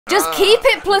Just keep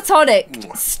it platonic.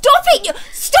 Stop it,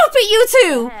 you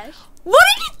two. What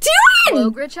are you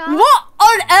doing? What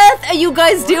on earth are you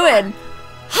guys doing?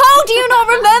 How do you not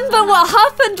remember what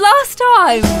happened last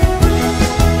time?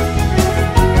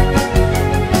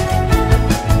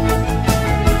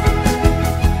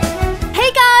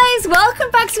 Hey guys,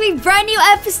 welcome back to a brand new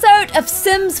episode of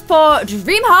Sims 4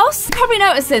 Dream House. You're probably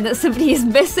noticing that somebody is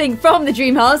missing from the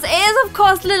dream house. It is, of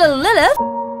course, little Lilith.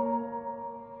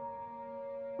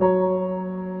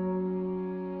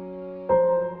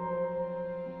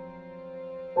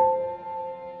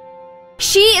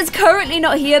 She is currently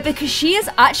not here because she is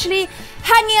actually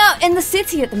hanging out in the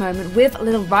city at the moment with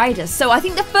little Ryder. So I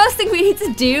think the first thing we need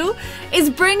to do is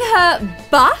bring her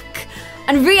back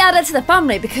and re-add her to the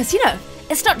family because, you know,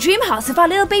 it's not Dream House with our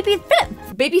little baby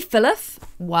Philip. Baby Philip?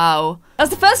 Wow. That's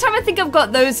the first time I think I've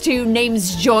got those two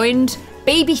names joined.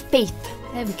 Baby Faith.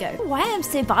 There we go. Why am I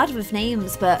so bad with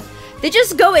names, but they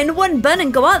just go in one bun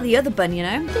and go out the other bun, you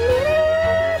know?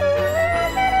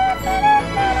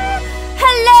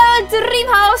 Hello, Dream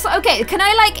House. Okay, can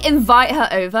I like invite her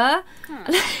over?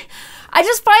 I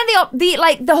just find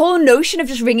the whole notion of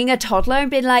just ringing a toddler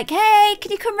and being like, "Hey,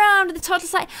 can you come round?" And the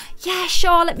toddler's like, "Yeah,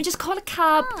 sure. Let me just call a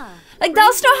cab." Like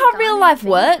that's not how real life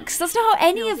works. That's not how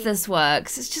any of this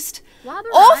works. It's just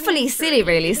awfully silly,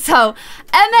 really. So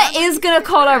Emma is gonna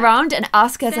call her around and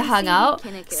ask her to hang out.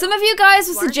 Some of you guys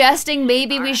were suggesting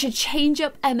maybe we should change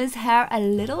up Emma's hair a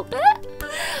little bit.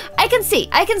 I can see.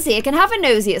 I can have a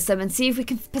nosy at some and see if we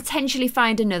can potentially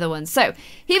find another one. So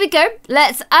here we go.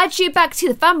 Let's add you back to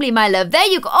the family, my love. There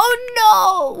you go.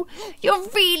 Oh no, you're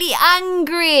really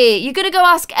angry. You're gonna go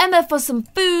ask Emma for some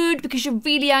food because you're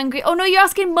really angry. Oh no, you're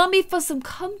asking Mummy for some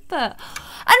comfort.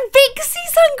 And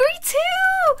Vixie's hungry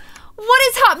too. What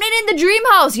is happening in the dream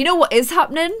house? You know what is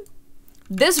happening?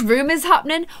 This room is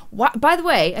happening. What, by the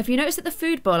way, have you noticed that the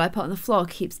food bowl I put on the floor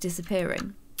keeps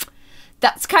disappearing?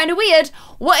 That's kind of weird.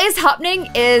 What is happening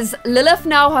is Lilith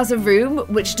now has a room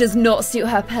which does not suit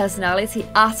her personality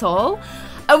at all.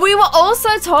 And we were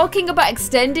also talking about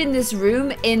extending this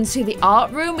room into the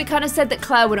art room. We kind of said that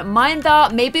Claire wouldn't mind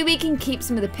that. Maybe we can keep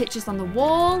some of the pictures on the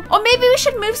wall. Or maybe we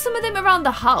should move some of them around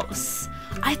the house.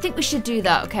 I think we should do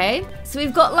that, okay? So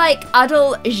we've got like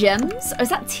adult James, or is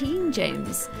that teen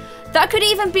James? That could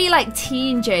even be like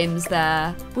teen James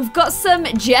there. We've got some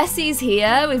Jessies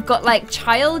here. We've got like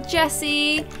child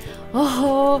Jessie.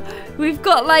 Oh, we've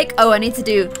got like, oh, I need to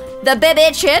do the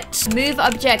baby shit. Move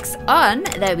objects on,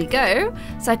 there we go.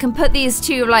 So I can put these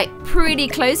two like pretty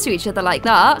close to each other like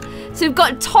that. So we've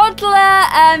got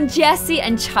toddler Jessie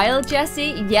and child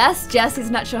Jessie. Yes,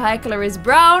 Jessie's natural hair color is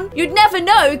brown. You'd never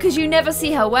know because you never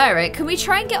see her wear it. Can we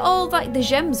try and get all like the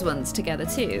gems ones together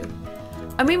too?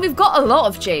 I mean, we've got a lot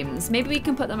of James. Maybe we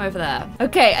can put them over there.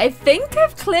 Okay, I think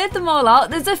I've cleared them all out.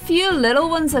 There's a few little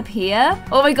ones up here.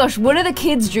 Oh my gosh, one of the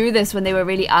kids drew this when they were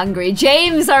really angry.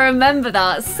 James, I remember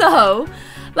that. So,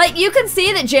 like, you can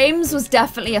see that James was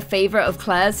definitely a favorite of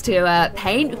Claire's to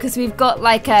paint because we've got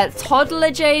like a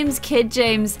toddler James, kid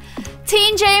James,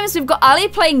 teen James. We've got Ali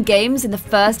playing games in the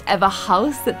first ever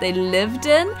house that they lived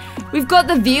in. We've got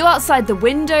the view outside the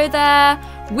window there.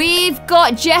 We've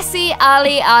got Jessie,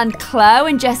 Ali, and Claire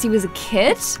when Jessie was a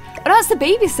kid. Oh, that's the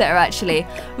babysitter, actually.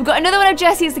 We've got another one of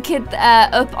Jessie as a kid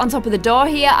up on top of the door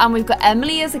here, and we've got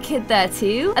Emily as a kid there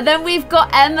too. And then we've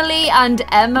got Emily and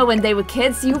Emma when they were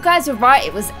kids. You guys are right,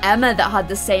 it was Emma that had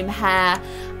the same hair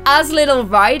as little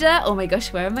Ryder. Oh my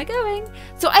gosh, where am I going?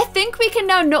 So I think we can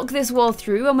now knock this wall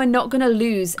through and we're not gonna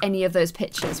lose any of those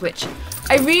pictures, which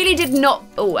I really did not.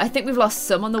 Oh, I think we've lost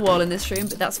some on the wall in this room,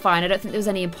 but that's fine. I don't think there was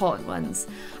any important ones.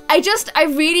 I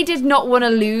really did not want to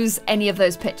lose any of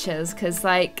those pictures because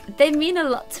like they mean a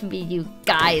lot to me, you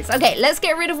guys. Okay, let's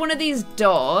get rid of one of these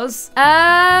doors.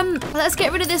 Let's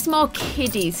get rid of this more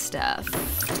kiddie stuff.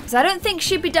 So I don't think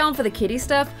she'd be down for the kiddie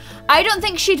stuff. I don't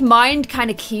think she'd mind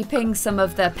kind of keeping some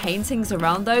of the paintings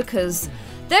around though, because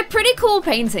they're pretty cool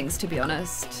paintings, to be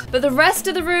honest. But the rest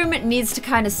of the room needs to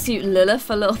kind of suit Lilith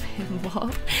a little bit more,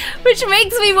 which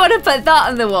makes me want to put that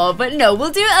on the wall. But no,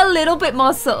 we'll do it a little bit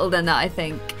more subtle than that, I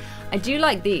think. I do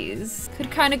like these. Could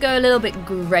kind of go a little bit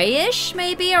grayish,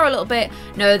 maybe, or a little bit...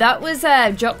 No, that was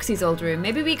Joxie's old room.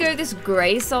 Maybe we go this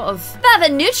grey sort of... Bit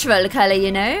of a neutral colour,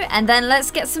 you know? And then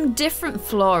let's get some different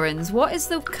floorings. What is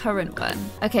the current one?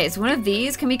 Okay, it's one of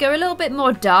these. Can we go a little bit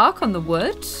more dark on the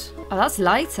wood? Oh, that's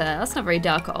lighter. That's not very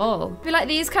dark at all. We like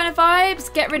these kind of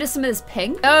vibes. Get rid of some of this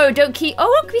pink. Oh, don't keep... Oh,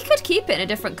 look, we could keep it in a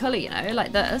different color, you know,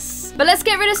 like this. But let's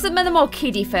get rid of some of the more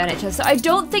kiddie furniture. So I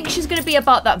don't think she's going to be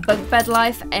about that bunk bed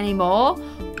life anymore.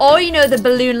 Or, you know, the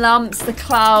balloon lamps, the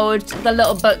cloud, the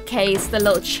little bookcase, the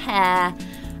little chair.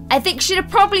 I think she'd have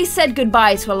probably said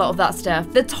goodbye to a lot of that stuff.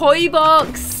 The toy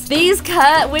box, these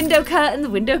window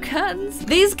curtains,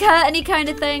 these curtain-y kind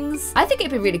of things. I think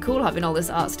it'd be really cool having all this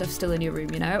art stuff still in your room,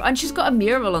 you know? And she's got a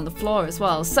mural on the floor as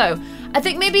well. So I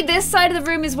think maybe this side of the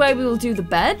room is where we will do the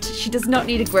bed. She does not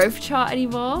need a growth chart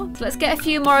anymore. So let's get a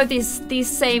few more of these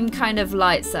same kind of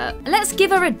lights up. And let's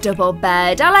give her a double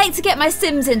bed. I like to get my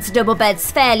Sims into double beds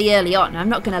fairly early on. I'm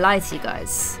not gonna lie to you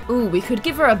guys. Ooh, we could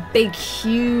give her a big,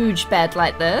 huge bed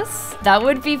like this. That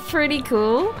would be pretty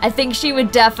cool. I think she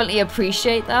would definitely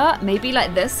appreciate that. Maybe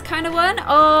like this kind of one.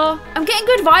 Oh, I'm getting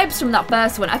good vibes from that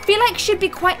first one. I feel like she'd be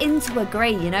quite into a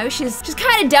grey, you know? She's just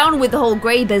kind of down with the whole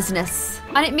grey business.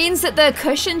 And it means that the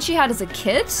cushion she had as a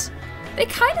kid, they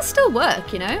kind of still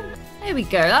work, you know? There we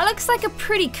go. That looks like a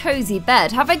pretty cozy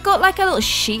bed. Have I got like a little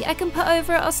sheet I can put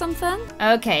over it or something?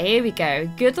 Okay, here we go.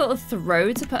 Good little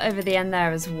throw to put over the end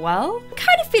there as well.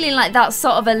 Kind of feeling like that's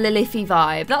sort of a Lilithy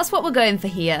vibe. That's what we're going for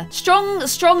here. Strong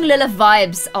Lilith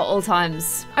vibes at all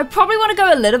times. I probably want to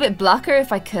go a little bit blacker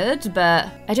if I could, but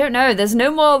I don't know. There's no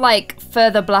more like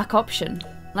further black option.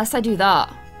 Unless I do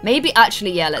that. Maybe,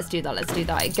 actually, yeah, let's do that. Let's do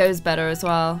that. It goes better as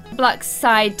well. Black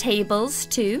side tables,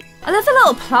 too. I love the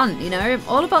little plant, you know? I'm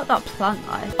all about that plant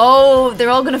life. Oh,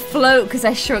 they're all going to float because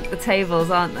I shrunk the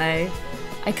tables, aren't they?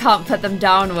 I can't put them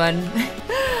down one.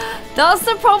 That's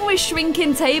the problem with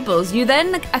shrinking tables. You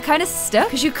then are kind of stuck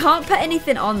because you can't put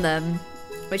anything on them,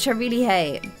 which I really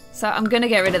hate. So I'm going to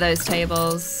get rid of those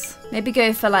tables. Maybe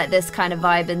go for, like, this kind of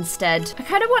vibe instead. I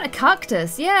kind of want a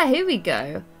cactus. Yeah, here we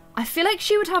go. I feel like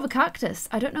she would have a cactus.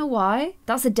 I don't know why.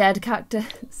 That's a dead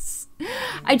cactus.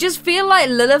 I just feel like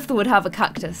Lilith would have a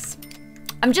cactus.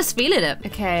 I'm just feeling it.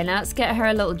 Okay, now let's get her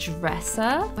a little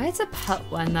dresser. Where to put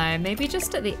one though? Maybe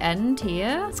just at the end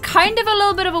here. It's kind of a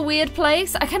little bit of a weird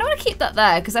place. I kind of want to keep that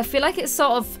there because I feel like it's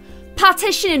sort of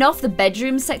partitioning off the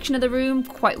bedroom section of the room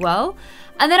quite well.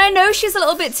 And then I know she's a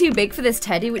little bit too big for this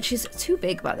teddy, which is too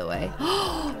big, by the way.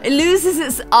 It loses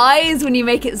its eyes when you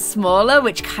make it smaller,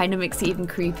 which kind of makes it even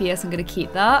creepier, so I'm going to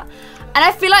keep that. And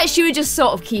I feel like she would just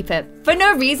sort of keep it for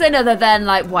no reason other than,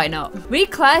 like, why not? We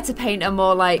need Claire to paint a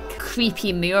more, like,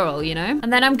 creepy mural, you know?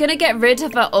 And then I'm going to get rid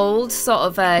of her old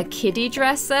sort of kiddie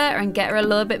dresser and get her a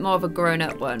little bit more of a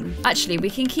grown-up one. Actually, we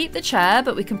can keep the chair,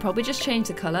 but we can probably just change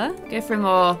the color. Go for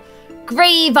more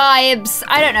grey vibes.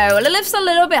 I don't know. Lilith's a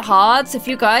little bit hard, so if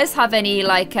you guys have any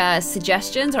like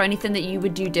suggestions or anything that you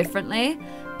would do differently,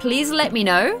 please let me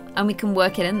know and we can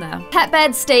work it in there. Pet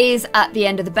bed stays at the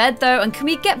end of the bed though, and can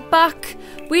we get back?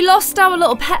 We lost our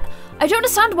little pet. I don't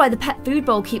understand why the pet food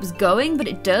bowl keeps going, but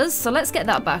it does, so let's get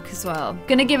that back as well.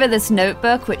 Gonna give her this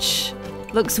notebook, which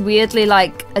looks weirdly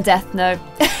like a death note.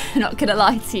 Not gonna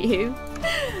lie to you.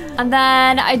 And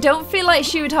then I don't feel like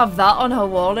she would have that on her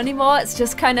wall anymore. It's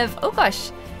just kind of, oh gosh,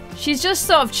 she's just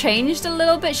sort of changed a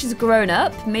little bit. She's grown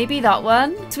up. Maybe that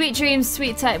one. Sweet dreams,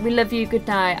 sweet tech, we love you, good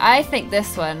night. I think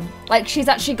this one. Like, she's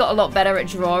actually got a lot better at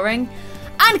drawing.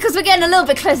 And because we're getting a little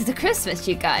bit closer to Christmas,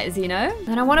 you guys, you know?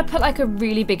 And I want to put like a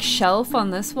really big shelf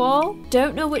on this wall.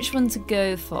 Don't know which one to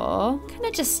go for. Kind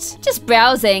of just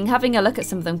browsing, having a look at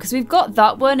some of them. Because we've got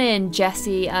that one in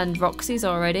Jessie and Roxy's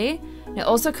already. It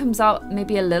also comes out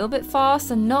maybe a little bit far,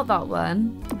 so not that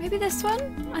one. Maybe this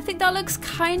one? I think that looks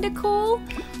kind of cool.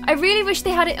 I really wish they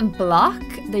had it in black.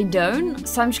 They don't.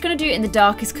 So I'm just going to do it in the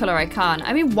darkest color I can.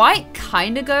 I mean, white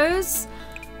kind of goes.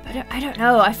 But I don't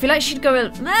know. I feel like she'd go...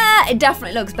 it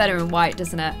definitely looks better in white,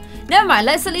 doesn't it? Never mind.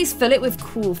 Let's at least fill it with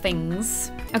cool things.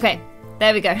 Okay.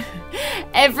 There we go.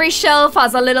 Every shelf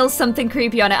has a little something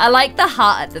creepy on it. I like the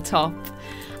hat at the top.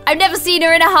 I've never seen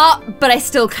her in a hat, but I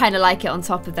still kind of like it on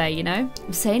top of there, you know?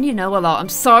 I'm saying you know a lot. I'm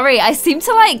sorry. I seem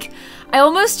to like... I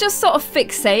almost just sort of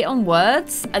fixate on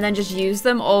words and then just use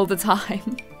them all the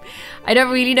time. I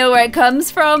don't really know where it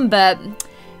comes from, but...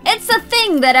 it's a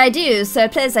thing that I do, so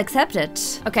please accept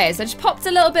it. Okay, so I just popped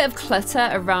a little bit of clutter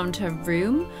around her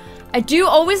room. I do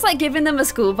always like giving them a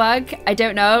school bag. I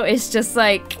don't know. It's just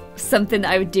like something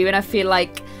that I would do, and I feel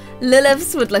like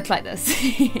Lilith's would look like this.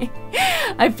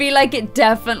 I feel like it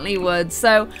definitely would.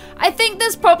 So I think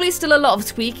there's probably still a lot of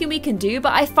tweaking we can do,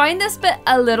 but I find this bit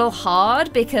a little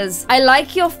hard because I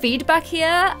like your feedback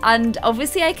here, and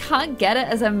obviously I can't get it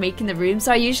as I'm making the room.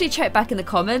 So I usually check back in the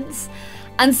comments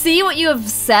and see what you have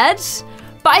said.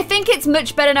 But I think it's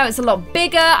much better now. It's a lot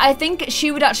bigger. I think she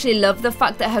would actually love the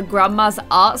fact that her grandma's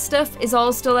art stuff is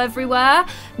all still everywhere.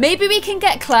 Maybe we can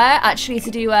get Claire actually to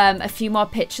do a few more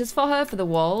pictures for her for the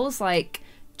walls, like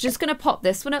just gonna pop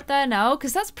this one up there now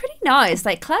because that's pretty nice.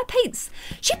 Like Claire paints,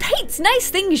 she paints nice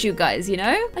things, you guys, you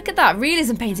know? Look at that,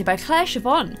 realism painted by Clare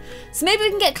Siobhan. So maybe we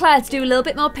can get Claire to do a little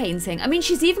bit more painting. I mean,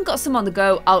 she's even got some on the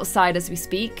go outside as we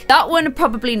speak. That one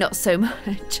probably not so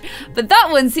much, but that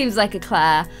one seems like a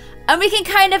Claire. And we can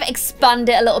kind of expand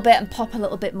it a little bit and pop a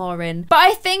little bit more in. But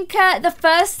I think the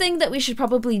first thing that we should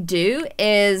probably do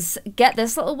is get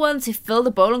this little one to fill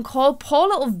the bowl and call poor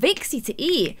little Vixie to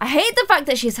eat. I hate the fact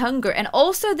that she's hungry, and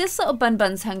also this little Bun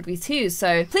Bun's hungry too.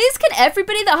 So please can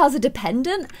everybody that has a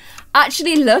dependent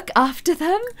actually look after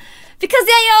them? Because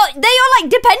they are like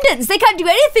dependents. They can't do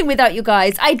anything without you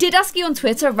guys. I did ask you on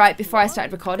Twitter right before I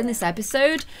started recording this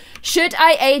episode, should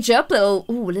I age up little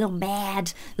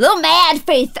mad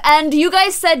Faith? And you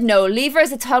guys said no, leave her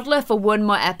as a toddler for one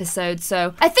more episode.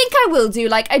 So I think I will do.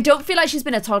 Like, I don't feel like she's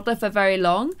been a toddler for very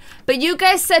long. But you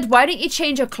guys said, why don't you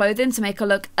change her clothing to make her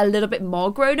look a little bit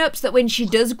more grown up so that when she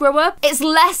does grow up, it's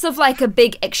less of like a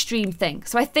big extreme thing.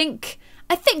 So I think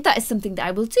that is something that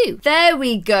I will do. There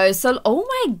we go. So, oh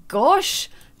my gosh.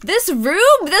 This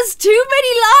room, there's too many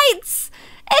lights.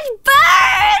 It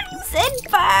burns. It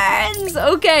burns.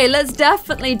 Okay, let's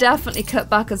definitely cut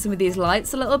back on some of these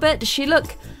lights a little bit. Does she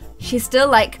look, she's still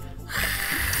like,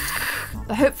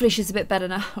 but hopefully she's a bit better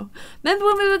now. Remember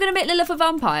when we were going to make Lilith a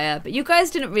vampire? But you guys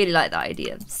didn't really like that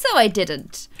idea. So I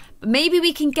didn't. But maybe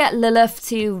we can get Lilith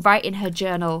to write in her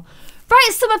journal,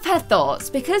 write some of her thoughts,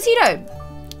 because, you know,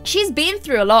 she's been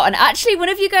through a lot. And actually, one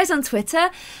of you guys on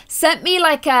Twitter sent me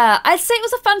like I'd say it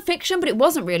was a fan fiction, but it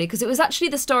wasn't really, because it was actually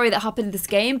the story that happened in this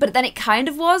game, but then it kind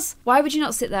of was. Why would you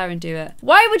not sit there and do it?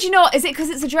 Why would you not? Is it because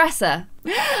it's a dresser?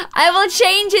 I will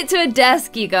change it to a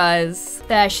desk, you guys.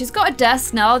 There, she's got a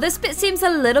desk now. This bit seems a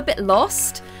little bit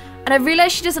lost. And I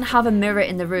realised she doesn't have a mirror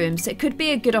in the room, so it could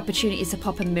be a good opportunity to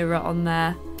pop a mirror on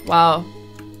there. Wow.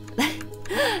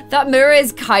 That mirror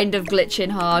is kind of glitching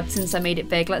hard since I made it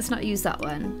big. Let's not use that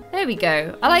one. There we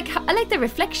go. I like the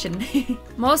reflection.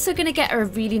 I'm also gonna get her a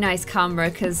really nice camera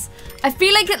because I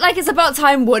feel like it's about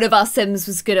time one of our Sims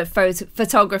was good at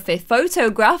photography.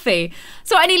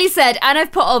 So I nearly said, and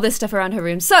I've put all this stuff around her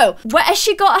room. So where has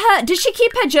she got her? Did she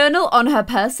keep her journal on her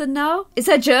person now? Is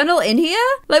her journal in here?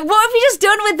 Like, what have you just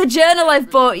done with the journal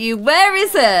I've bought you? Where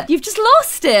is it? You've just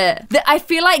lost it. I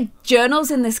feel like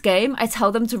journals in this game, I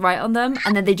tell them to write on them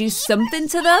and then they do something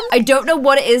to them. I don't know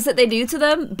what it is that they do to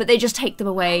them, but they just take them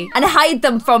away and hide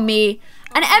them from me.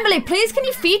 And Emily, please can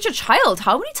you feed your child?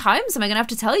 How many times am I gonna have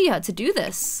to tell you how to do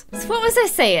this? So what was I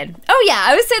saying? Oh yeah,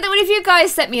 I was saying that one of you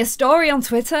guys sent me a story on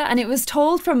Twitter and it was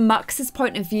told from Max's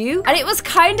point of view. And it was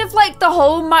kind of like the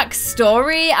whole Max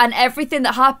story and everything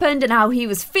that happened and how he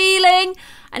was feeling.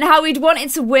 And how he'd wanted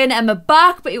to win Emma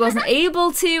back, but he wasn't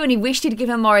able to, and he wished he'd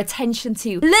given more attention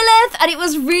to Lilith, and it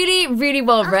was really, really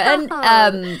well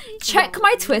written. Check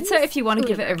my Twitter if you want to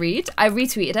give it a read. I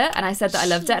retweeted it, and I said that I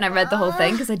loved it, and I read the whole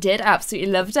thing, because I did. I absolutely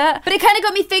loved it. But it kind of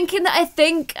got me thinking that I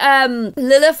think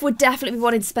Lilith would definitely be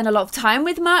wanting to spend a lot of time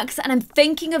with Max, and I'm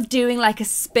thinking of doing like a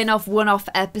spin-off, one-off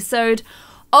episode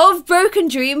of Broken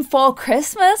Dream for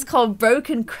Christmas, called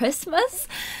Broken Christmas.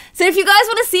 So if you guys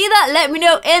want to see that, let me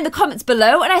know in the comments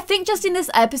below. And I think just in this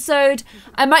episode,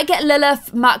 I might get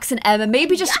Lilith, Max, and Emma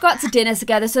maybe just go out to dinner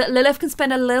together so that Lilith can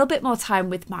spend a little bit more time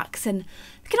with Max and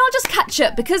we can all just catch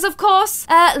up. Because, of course,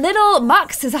 little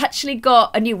Max has actually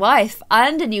got a new wife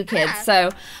and a new kid. So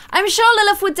I'm sure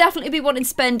Lilith would definitely be wanting to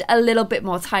spend a little bit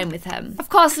more time with him. Of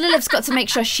course, Lilith's got to make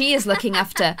sure she is looking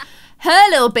after her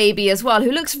little baby as well, who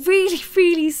looks really,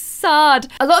 really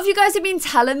sad. A lot of you guys have been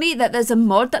telling me that there's a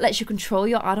mod that lets you control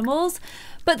your animals.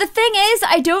 But the thing is,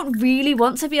 I don't really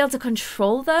want to be able to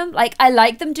control them. Like, I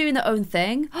like them doing their own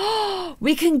thing.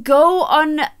 We can go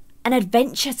on an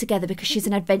adventure together because she's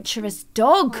an adventurous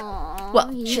dog. Aww,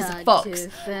 well, she's a fox.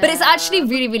 But it's actually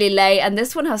really, really late and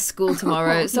this one has school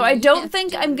tomorrow. So I don't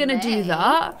think I'm going to do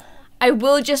that. I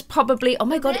will just probably, oh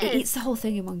my god, it eats the whole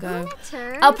thing in one go.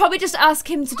 I'll probably just ask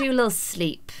him to do a little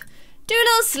sleep. Do a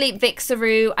little sleep,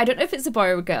 Vixaroo. I don't know if it's a boy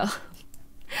or a girl.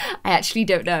 I actually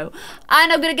don't know.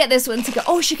 And I'm going to get this one to go.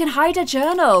 Oh, she can hide a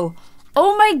journal.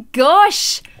 Oh my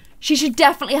gosh. She should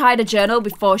definitely hide a journal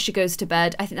before she goes to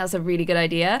bed. I think that's a really good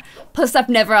idea. Plus, I've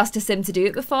never asked a Sim to do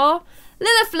it before.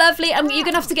 Lilith, lovely. You're going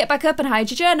to have to get back up and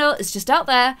hide your journal. It's just out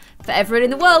there for everyone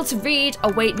in the world to read.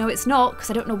 Oh, wait, no, it's not,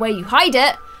 because I don't know where you hide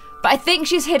it. But I think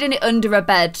she's hidden it under her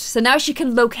bed. So now she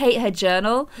can locate her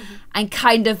journal and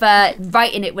kind of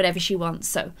write in it whatever she wants.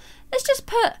 So let's just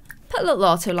put little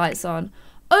auto lights on.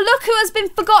 Oh, look who has been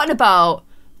forgotten about.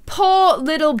 Poor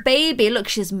little baby. Look,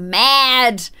 she's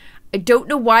mad. I don't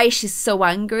know why she's so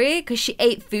angry, because she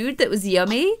ate food that was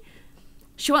yummy.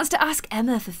 She wants to ask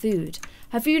Emma for food.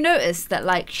 have you noticed that,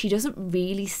 like, she doesn't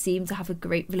really seem to have a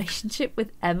great relationship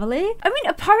with Emily? I mean,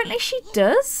 apparently she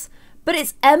does, but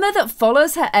it's Emma that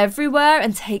follows her everywhere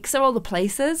and takes her all the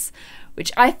places,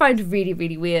 which I find really,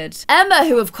 really weird. Emma,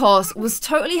 who of course was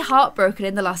totally heartbroken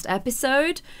in the last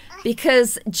episode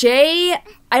because Jay,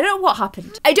 I don't know what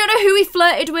happened. I don't know who he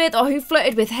flirted with or who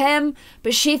flirted with him,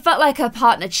 but she felt like her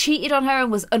partner cheated on her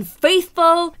and was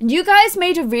unfaithful. And you guys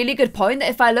made a really good point that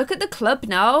if I look at the club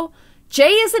now,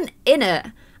 Jay isn't in it.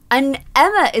 And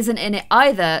Emma isn't in it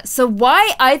either. So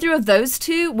why either of those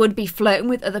two would be flirting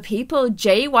with other people?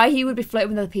 Jay, why he would be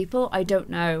flirting with other people? I don't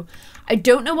know. I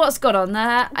don't know what's got on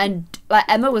there. And like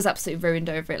Emma was absolutely ruined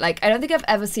over it. Like I don't think I've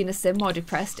ever seen a sim more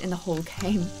depressed in the whole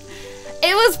game.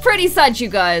 It was pretty sad, you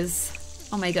guys.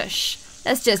 Oh my gosh.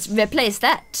 Let's just replace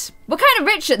that. We're kind of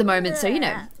rich at the moment, so, you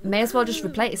know, may as well just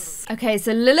replace. Okay,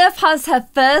 so Lilith has her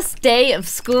first day of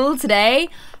school today.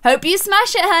 Hope you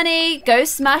smash it, honey. Go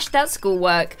smash that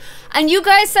schoolwork. And you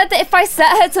guys said that if I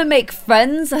set her to make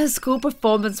friends, her school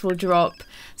performance will drop.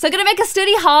 So I'm going to make her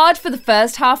study hard for the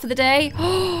first half of the day.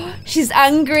 She's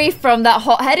angry from that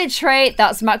hot-headed trait.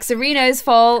 That's Maxarino's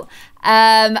fault.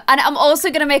 And I'm also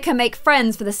going to make her make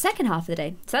friends for the second half of the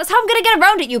day. So that's how I'm going to get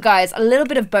around it, you guys. A little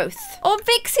bit of both. Oh,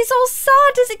 Vixie's all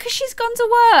sad. Is it because she's gone to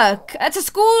work? To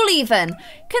school, even.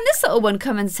 Can this little one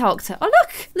come and talk to her? Oh,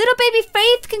 look. Little baby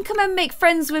Faith can come and make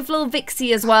friends with little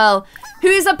Vixie as well.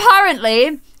 Who's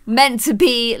apparently meant to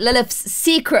be Lilith's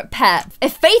secret pet.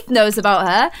 If Faith knows about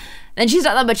her, then she's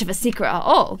not that much of a secret at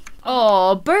all.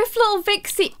 Oh, both little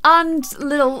Vixie and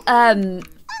little,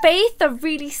 Faith are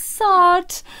really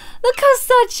sad. Look how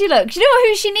sad she looks. You know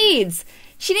who she needs?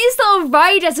 She needs little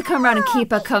Ryder to come around and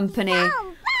keep her company.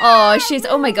 Oh,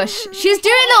 oh my gosh. She's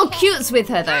doing little cutes with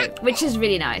her though, which is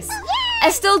really nice.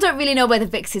 I still don't really know whether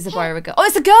Vixie's a boy or a girl. Oh,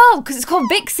 it's a girl because it's called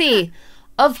Vixie.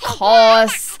 Of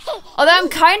course. Although I'm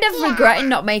kind of regretting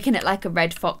not making it like a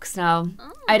red fox now.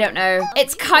 I don't know.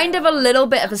 It's kind of a little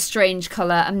bit of a strange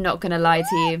colour. I'm not going to lie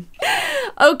to you.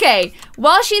 Okay.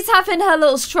 While she's having her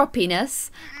little stroppiness,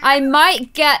 I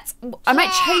might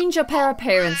change up her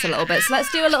appearance a little bit. So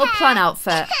let's do a little plan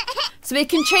outfit. So we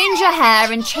can change her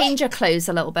hair and change her clothes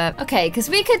a little bit. Okay, because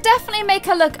we could definitely make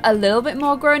her look a little bit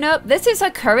more grown up. This is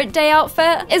her current day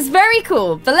outfit. It's very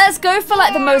cool. But let's go for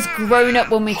like the most grown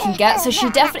up one we can get. So she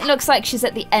definitely looks like she's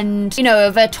at the end, you know,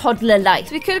 of her toddler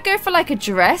life. We could go for like a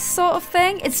dress sort of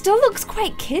thing. It still looks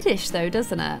quite kiddish though,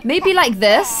 doesn't it? Maybe like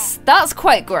this. That's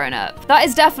quite grown up. That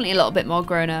is definitely a little bit more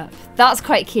grown up. That's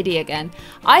quite kiddie again.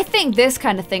 I think this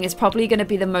kind of thing is probably going to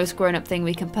be the most grown up thing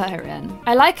we can put her in.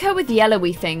 I like her with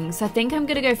yellowy things. I think I'm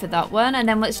going to go for that one. And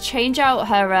then let's change out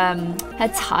her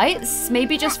tights.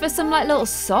 Maybe just for some like little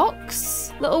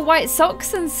socks. Little white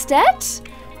socks instead.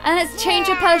 And let's change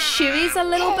up her shoes a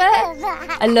little bit.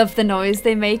 I love the noise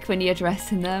they make when you're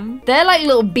dressing them. They're like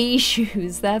little bee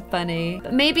shoes. They're funny.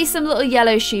 But maybe some little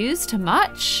yellow shoes to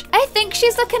match. I think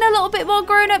she's looking a little bit more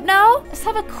grown up now. Let's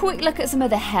have a quick look at some of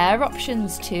the hair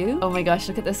options too. Oh my gosh,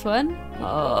 look at this one.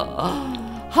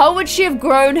 Oh. How would she have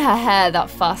grown her hair that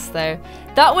fast though?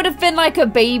 That would have been like a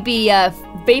baby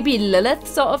Lilith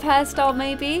sort of hairstyle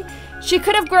maybe. She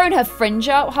could have grown her fringe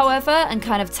out, however, and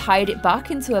kind of tied it back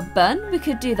into a bun. We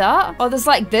could do that. Or there's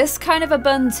like this kind of a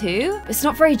bun too. It's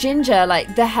not very ginger.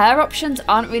 Like the hair options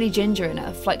aren't really ginger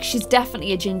enough. Like she's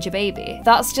definitely a ginger baby.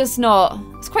 That's just not,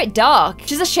 it's quite dark.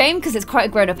 Which is a shame because it's quite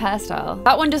a grown up hairstyle.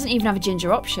 That one doesn't even have a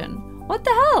ginger option. What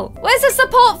the hell? Where's the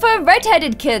support for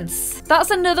redheaded kids? That's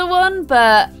another one,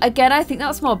 but again, I think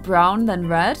that's more brown than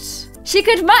red. She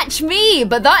could match me,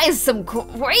 but that is some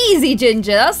crazy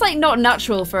ginger. That's like not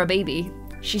natural for a baby,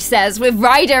 she says, with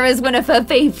Ryder as one of her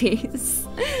babies.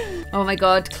 Oh my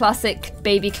god, classic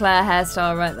baby Claire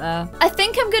hairstyle right there. I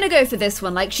think I'm gonna go for this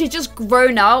one. Like she's just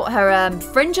grown out her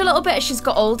fringe a little bit as she's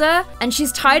got older and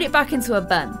she's tied it back into a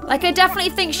bun. Like I definitely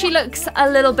think she looks a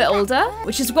little bit older,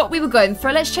 which is what we were going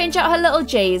for. Let's change out her little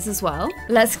J's as well.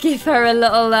 Let's give her a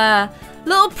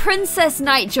little princess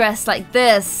night dress like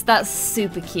this. That's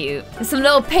super cute. And some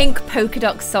little pink polka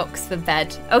dot socks for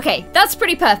bed. Okay, that's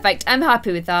pretty perfect. I'm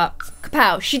happy with that.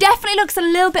 Kapow. She definitely looks a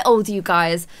little bit older, you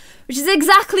guys, which is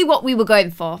exactly what we were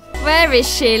going for. Where is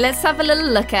she? Let's have a little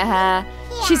look at her.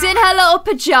 She's in her little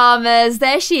pajamas.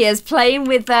 There she is, playing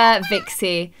with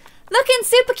Vixie. Looking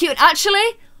super cute,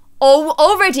 actually.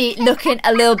 Already looking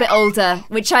a little bit older,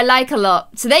 which I like a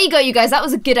lot. So there you go, you guys. That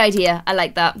was a good idea. I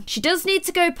like that. She does need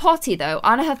to go potty, though.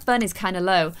 And her fun is kind of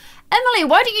low. Emily,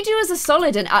 why don't you do us a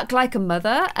solid and act like a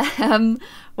mother?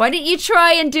 Why don't you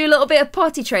try and do a little bit of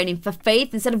potty training for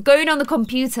Faith instead of going on the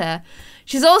computer?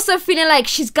 She's also feeling like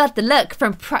she's got the look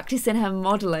from practicing her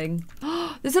modelling.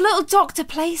 There's a little Dr.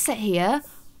 playset here.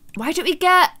 Why don't we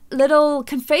get little...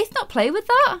 Can Faith not play with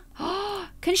that?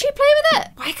 Can she play with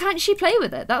it? Why can't she play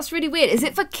with it? That's really weird. Is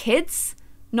it for kids?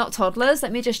 Not toddlers?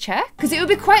 Let me just check. Because it would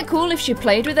be quite cool if she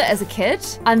played with it as a kid.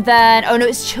 And then... Oh no,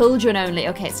 it's children only.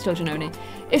 Okay, it's children only.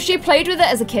 If she played with it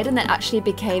as a kid and then actually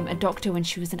became a doctor when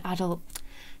she was an adult,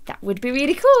 that would be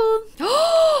really cool.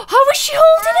 How was she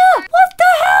holding her? What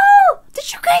the hell?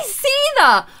 Did you guys see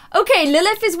that? Okay,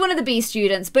 Lilith is one of the B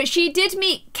students, but she did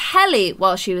meet Kelly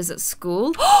while she was at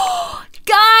school.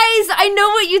 Guys, I know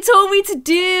what you told me to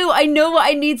do. I know what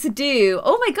I need to do.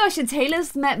 Oh my gosh, and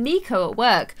Taylor's met Miko at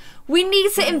work. We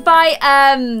need to invite,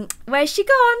 where's she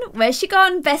gone? Where's she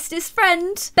gone? Bestest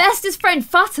friend. Bestest friend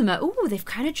Fatima. Ooh, they've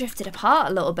kind of drifted apart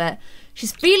a little bit.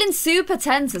 She's feeling super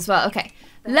tense as well. Okay.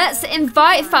 Let's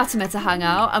invite Fatima to hang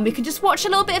out and we can just watch a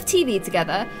little bit of TV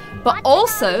together. But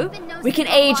also, we can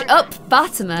age up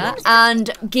Fatima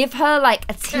and give her like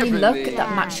a teen look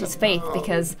that matches Faith,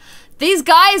 because these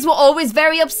guys were always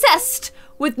very obsessed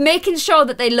with making sure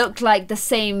that they looked like the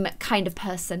same kind of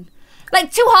person.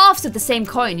 Like two halves of the same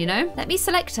coin, you know? Let me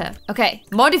select her. Okay,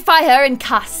 modify her in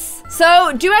Cass.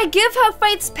 So, do I give her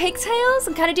Faith's pigtails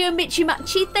and kind of do a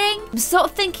Michi-Machi thing? I'm sort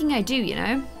of thinking I do, you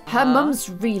know? Her mum's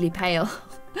really pale.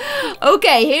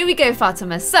 Okay, here we go,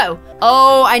 Fatima. So,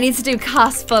 oh, I need to do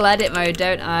Cass full edit mode,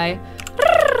 don't I?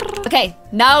 Okay,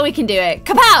 now we can do it.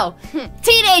 Kapow!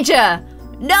 Teenager!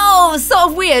 No,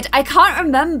 sort of weird. I can't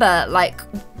remember, like,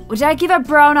 did I give her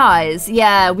brown eyes?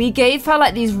 Yeah, we gave her,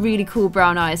 like, these really cool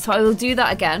brown eyes, so I will do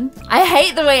that again. I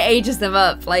hate the way it ages them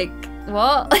up. Like,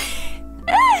 what?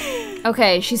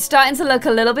 Okay, she's starting to look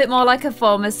a little bit more like her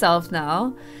former self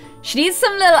now. She needs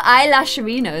some little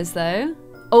eyelasherinos, though.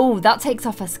 Oh, that takes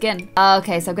off her skin.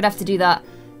 Okay, so I'm gonna have to do that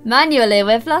manually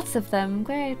with lots of them.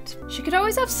 Great. She could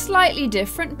always have slightly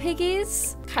different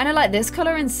piggies. Kind of like this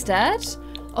color instead.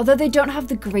 Although they don't have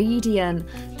the gradient.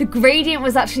 The gradient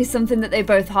was actually something that they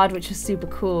both had, which was super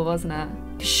cool, wasn't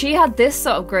it? She had this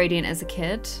sort of gradient as a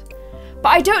kid. But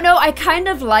I don't know, I kind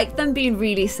of like them being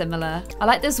really similar. I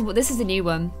like this, this is a new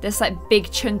one. This like big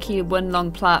chunky one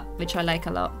long plait, which I like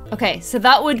a lot. Okay, so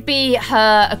that would be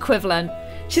her equivalent.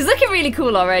 She's looking really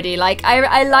cool already. Like,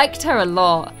 I liked her a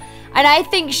lot. And I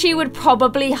think she would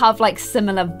probably have like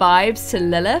similar vibes to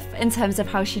Lilith in terms of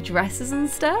how she dresses and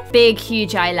stuff. Big,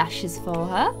 huge eyelashes for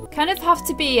her. Kind of have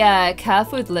to be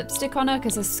careful with lipstick on her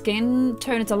because her skin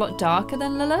tone is a lot darker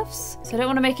than Lilith's. So I don't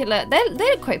want to make it look... They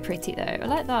look quite pretty though. I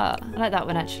like that. I like that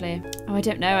one actually. Oh, I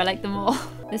don't know. I like them all.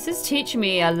 This is teaching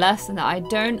me a lesson that I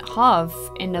don't have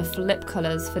enough lip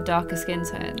colors for darker skin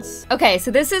tones. Okay, so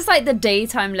this is like the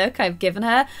daytime look I've given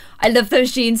her. I love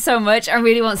those jeans so much. I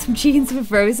really want some jeans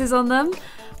with roses on them.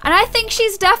 And I think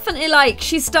she's definitely like,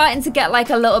 she's starting to get like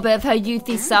a little bit of her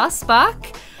youthy sass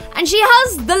back. And she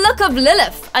has the look of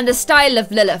Lilith and the style of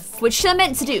Lilith, which they're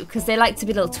meant to do because they like to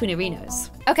be little twinerinos.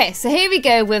 Okay, so here we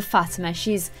go with Fatima.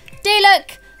 She's day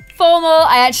look, formal.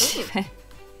 I actually...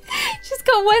 She's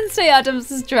got Wednesday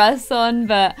Addams' dress on,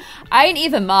 but I ain't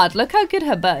even mad. Look how good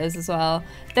her butt is as well.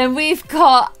 Then we've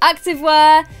got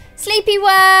activewear, sleepy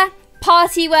wear,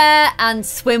 party wear, and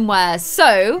swimwear.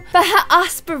 So, for her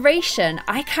aspiration,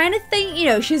 I kind of think, you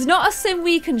know, she's not a sim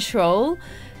we control.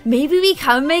 Maybe we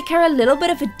can make her a little bit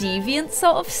of a deviant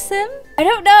sort of sim? I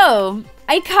don't know.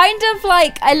 I kind of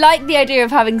like, I like the idea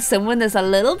of having someone that's a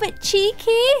little bit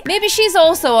cheeky. Maybe she's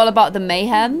also all about the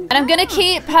mayhem. And I'm gonna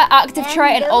keep her active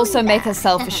trait and also make her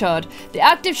self-assured. The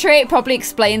active trait probably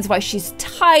explains why she's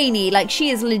tiny. Like, she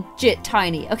is legit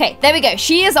tiny. Okay, there we go.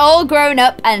 She is all grown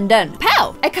up and done.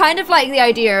 Pow! I kind of like the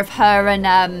idea of her and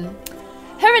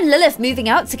Lilith moving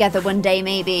out together one day,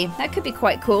 maybe. That could be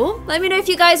quite cool. Let me know if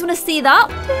you guys want to see that.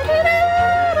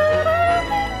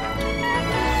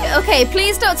 Okay,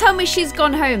 please don't tell me she's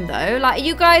gone home though. Like, are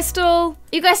you guys still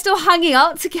hanging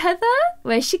out together?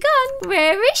 Where's she gone?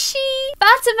 Where is she?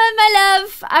 Fatima, my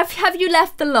love, have you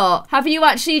left the lot? Have you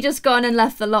actually just gone and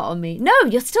left the lot on me? No,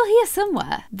 you're still here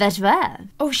somewhere. But where?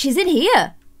 Oh, she's in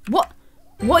here. What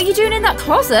are you doing in that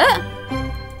closet?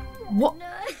 What?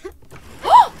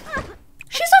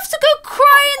 She's off to go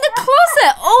cry in the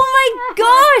closet. Oh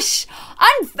my gosh.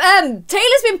 And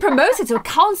Taylor's been promoted to a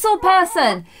council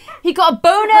person. He got a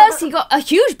bonus. He got a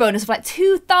huge bonus of like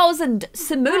 2,000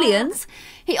 simoleons.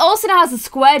 He also now has a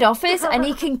squared office and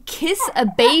he can kiss a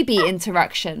baby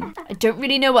interaction. I don't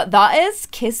really know what that is.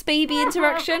 Kiss baby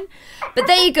interaction. But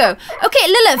there you go. Okay,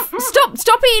 Lilith,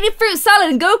 stop eating your fruit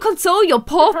salad and go console your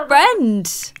poor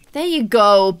friend. There you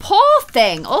go. Poor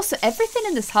thing. Also, everything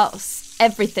in this house.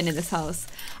 Everything in this house.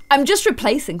 I'm just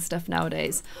replacing stuff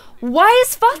nowadays. Why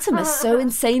is Fatima so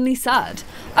insanely sad?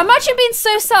 Imagine being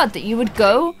so sad that you would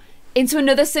go into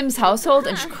another Sims household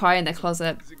and just cry in their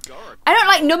closet. I don't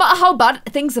like, no matter how bad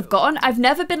things have gotten, I've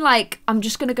never been like, I'm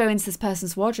just gonna go into this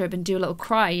person's wardrobe and do a little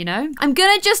cry, you know? I'm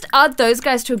gonna just add those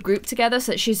guys to a group together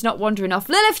so that she's not wandering off.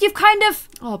 Lilith, you've kind of,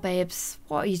 oh babes,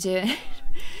 what are you doing?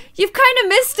 You've kind of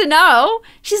missed her now.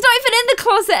 She's not even in the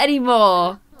closet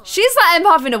anymore. She's like, I'm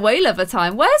having a whale of a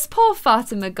time. Where's poor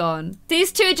Fatima gone?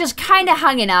 These two are just kind of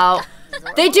hanging out.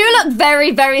 They do look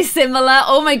very, very similar.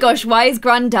 Oh my gosh, why is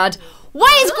Granddad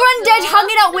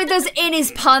hanging out with us in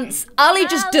his pants? Ali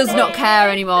just does not care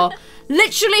anymore.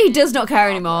 Literally, he does not care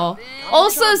anymore.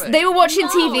 Also, they were watching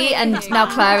TV and now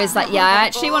Claire is like, yeah, I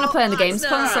actually want to play on the games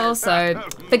console, so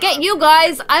forget you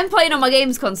guys, I'm playing on my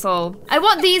games console. I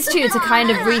want these two to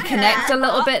kind of reconnect a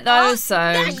little bit though, so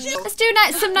let's do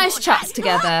some nice chats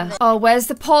together. Oh, where's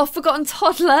the poor forgotten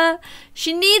toddler?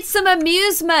 She needs some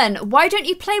amusement. Why don't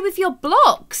you play with your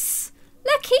blocks?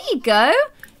 Look, here you go.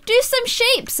 Do some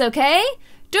shapes, okay?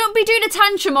 Don't be doing a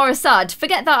tantrum or a sad.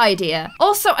 Forget that idea.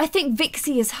 Also, I think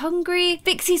Vixie is hungry.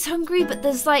 Vixie's hungry, but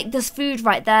there's food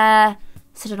right there.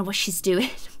 So I don't know what she's doing.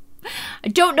 I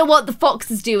don't know what the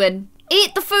fox is doing.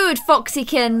 Eat the food,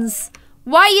 Foxykins.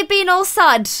 Why are you being all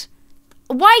sad?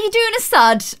 Why are you doing a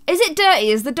sad? Is it dirty?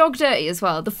 Is the dog dirty as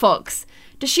well? The fox.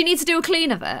 Does she need to do a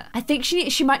clean of it? I think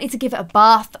she might need to give it a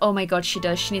bath. Oh my god, she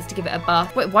does. She needs to give it a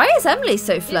bath. Wait, why is Emily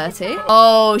so flirty?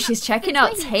 Oh, she's checking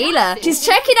out Taylor. She's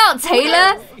checking out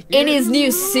Taylor in his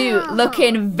new suit,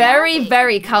 looking very,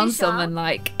 very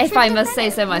councilman-like, if I must say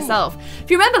so myself.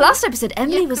 If you remember last episode,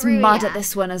 Emily was mad at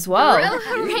this one as well.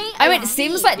 I mean, it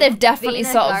seems like they've definitely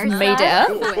sort of made it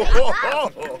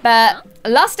up. But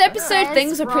last episode,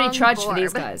 things were pretty tragic for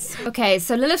these guys. Okay,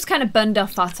 so Lilith's kind of bunned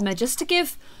off Fatima just to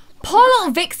give poor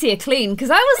little Vixie a clean,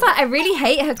 because I was like, I really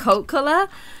hate her coat colour,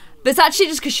 but it's actually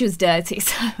just because she was dirty,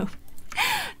 so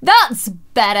that's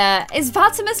better. Is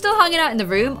Fatima still hanging out in the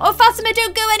room? Oh, Fatima,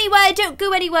 don't go anywhere, don't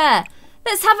go anywhere.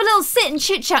 Let's have a little sit and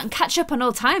chit chat and catch up on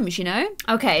old times, you know?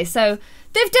 Okay, so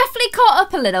they've definitely caught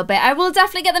up a little bit. I will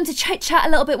definitely get them to chit chat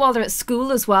a little bit while they're at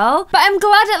school as well, but I'm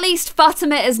glad at least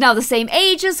Fatima is now the same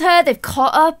age as her. They've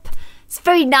caught up. It's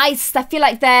very nice. I feel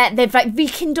like they've like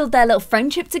rekindled their little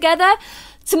friendship together.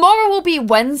 Tomorrow will be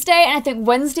Wednesday, and I think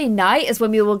Wednesday night is when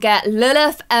we will get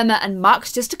Lilith, Emma, and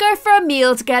Max just to go for a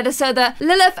meal together so that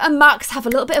Lilith and Max have a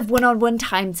little bit of one-on-one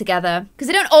time together. Because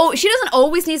she doesn't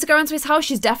always need to go into his house.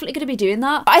 She's definitely going to be doing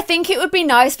that. But I think it would be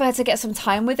nice for her to get some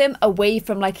time with him away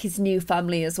from like his new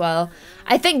family as well.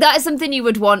 I think that is something you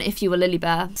would want if you were Lily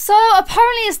Bear. So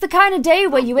apparently it's the kind of day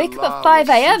where you wake up at 5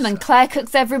 AM and Claire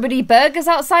cooks everybody burgers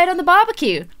outside on the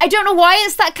barbecue. I don't know why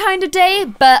it's that kind of day,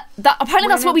 but apparently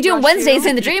that's what we do on Wednesdays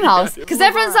in the dream house, because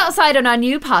everyone's outside on our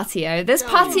new patio. This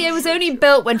patio was only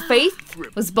built when Faith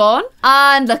was born,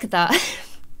 and look at that.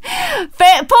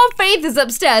 Poor Faith is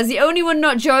upstairs, the only one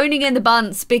not joining in the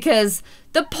dance because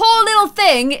the poor little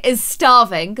thing is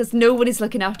starving because nobody's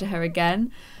looking after her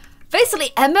again.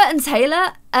 Basically, Emily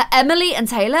and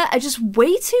Taylor are just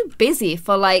way too busy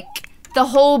for like the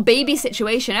whole baby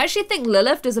situation. I actually think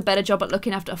Lilith does a better job at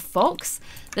looking after a fox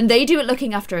than they do at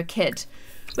looking after a kid.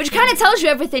 Which kind of tells you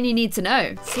everything you need to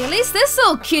know. See, at least this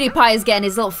little cutie pie is getting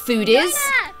his little foodies.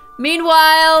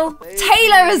 Meanwhile,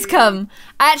 Taylor has come.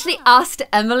 I actually asked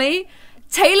Emily.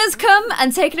 Taylor's come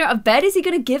and taken her out of bed. Is he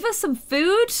going to give us some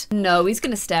food? No, he's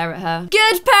going to stare at her.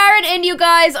 Good parenting, you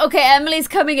guys. Okay, Emily's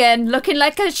coming in looking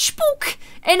like a spook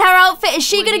in her outfit. Is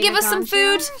she going to give us some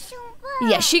food?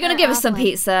 Yeah, she's going to give us some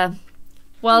pizza.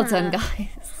 Well done, guys.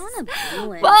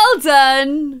 Well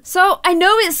done. So I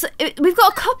know we've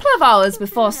got a couple of hours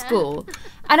before school,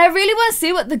 and I really want to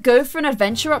see what the go for an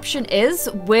adventure option is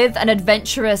with an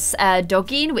adventurous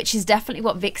dogging, which is definitely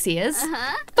what Vixie is.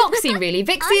 Foxy, really.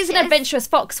 Vixie is an adventurous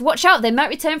fox. Watch out, they might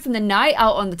return from the night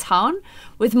out on the town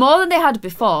with more than they had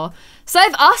before. So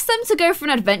I've asked them to go for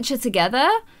an adventure together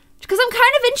because I'm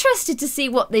kind of interested to see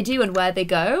what they do and where they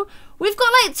go. We've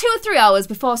got like 2 or 3 hours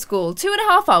before school,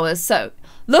 2.5 hours, so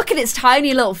look at its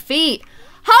tiny little feet.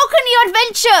 How can you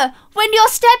adventure when your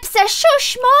steps are so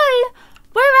small?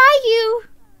 Where are you?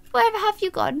 Where have you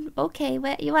gone? Okay,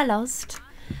 you are lost.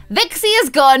 Vixie is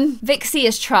gone. Vixie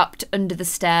is trapped under the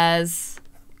stairs.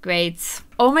 Great.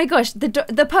 Oh my gosh,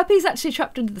 the puppy's actually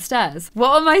trapped under the stairs.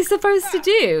 What am I supposed to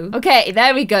do? Okay,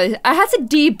 there we go. I had to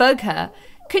debug her.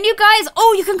 Can you guys...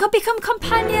 Oh, you can become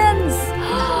companions.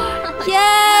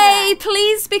 Yay!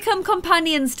 Please become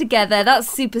companions together. That's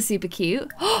super, super cute.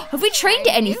 Have we trained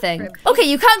it anything? Okay,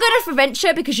 you can't go to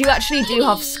adventure because you actually do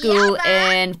have school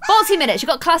in 40 minutes. You've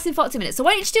got class in 40 minutes. So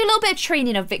why don't you do a little bit of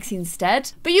training of Vixie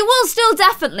instead? But you will still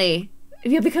definitely,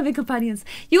 if you're becoming companions,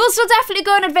 you will still definitely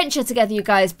go on adventure together, you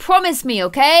guys. Promise me,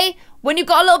 okay? when you've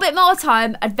got a little bit more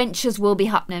time, adventures will be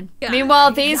happening.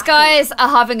 Meanwhile, these guys are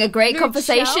having a great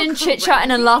conversation,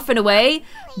 chit-chatting and laughing away.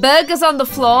 Burger's on the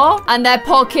floor, and their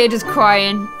poor kid is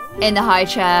crying in the high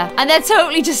chair. And they're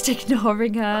totally just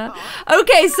ignoring her.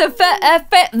 Okay, so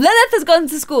Lilith has gone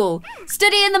to school.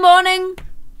 Study in the morning,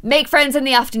 make friends in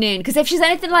the afternoon. Because if she's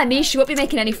anything like me, she won't be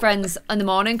making any friends in the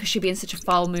morning because she'll be in such a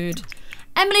foul mood.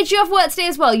 Emily, do you have work today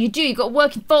as well? You do. You've got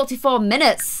work in 44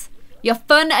 minutes. Your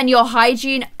fun and your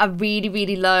hygiene are really,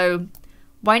 really low.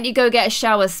 Why don't you go get a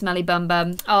shower, smelly bum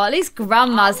bum? Oh, at least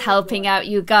Grandma's helping out,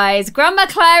 you guys. Grandma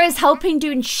Claire is helping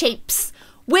doing shapes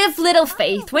with little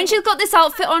Faith. When she's got this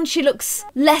outfit on, she looks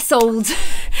less old,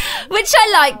 which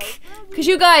I like. Because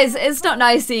you guys, it's not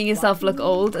nice seeing yourself look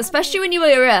old, especially when you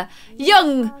were a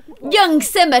young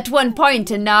sim at one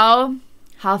point, and now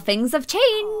how things have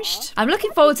changed. I'm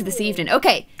looking forward to this evening.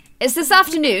 Okay, it's this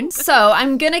afternoon, so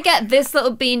I'm gonna get this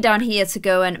little bean down here to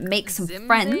go and make some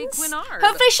friends.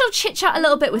 Hopefully she'll chit-chat a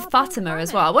little bit with Fatima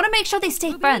as well. I want to make sure they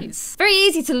stay friends. Very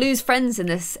easy to lose friends in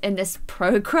this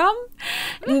program,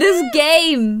 in this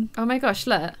game. Oh my gosh,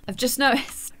 look, I've just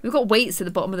noticed. We've got weights at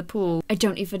the bottom of the pool. I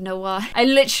don't even know why. I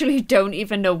literally don't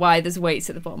even know why there's weights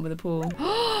at the bottom of the pool.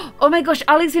 Oh my gosh,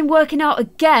 Ali's been working out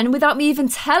again without me even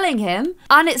telling him.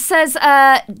 And it says,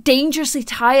 dangerously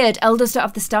tired. Elders don't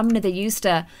have the stamina they used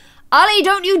to. Ali,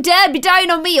 don't you dare be dying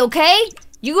on me, okay?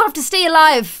 You have to stay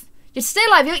alive. You stay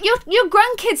alive. Your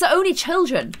grandkids are only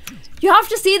children. You have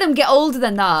to see them get older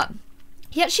than that.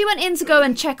 He actually went in to go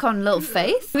and check on little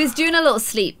Faith, who is doing a little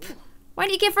sleep. Why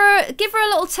don't you give her a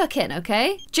little tuck in,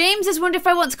 okay? James has wondered if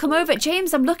I want to come over.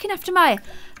 James, I'm looking after the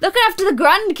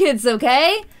grandkids,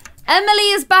 okay?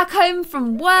 Emily is back home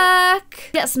from work.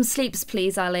 Get some sleeps,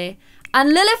 please, Ali.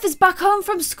 And Lilith is back home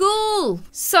from school.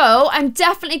 So I'm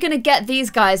definitely going to get these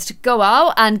guys to go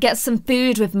out and get some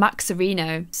food with Max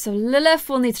Areno. So Lilith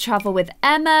will need to travel with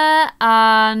Emma.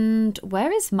 And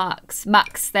where is Max?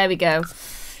 Max, there we go.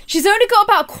 She's only got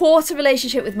about a quarter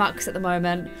relationship with Max at the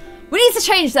moment. We need to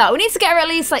change that. We need to get her at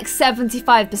least like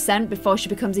 75% before she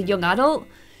becomes a young adult.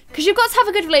 Because you've got to have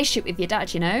a good relationship with your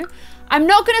dad, you know? I'm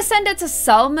not going to send her to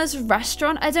Selma's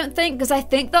restaurant, I don't think, because I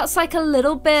think that's like a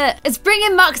little bit... It's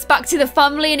bringing Max back to the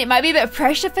family and it might be a bit of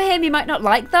pressure for him. He might not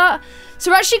like that.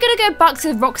 So we're actually going to go back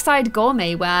to Rockside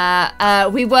Gourmet where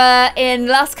we were in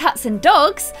Last Cats and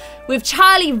Dogs with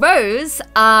Charlie Rose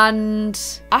and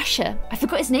Asher. I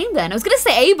forgot his name then. I was going to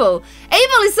say Abel.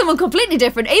 Abel is someone completely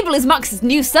different. Abel is Max's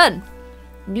new son.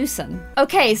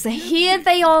 Okay, so here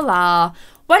they all are.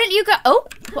 Why don't you go... Oh,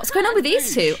 what's going on with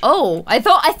these two? Oh, I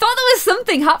thought there was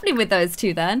something happening with those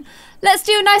two then. Let's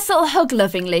do a nice little hug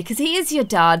lovingly, because he is your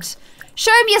dad.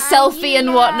 Show him your selfie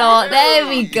and whatnot. There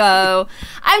we go.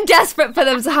 I'm desperate for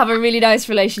them to have a really nice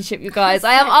relationship, you guys.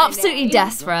 I am absolutely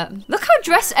desperate. Look how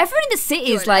dressed... Everyone in the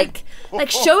city is like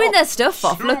showing their stuff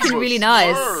off, looking really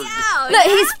nice. Look,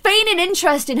 he's feigning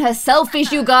interest in her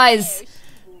selfies, you guys.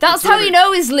 That's how you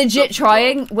know he's legit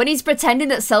trying, when he's pretending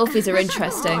that selfies are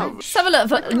interesting. Let's have a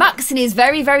look at Max in his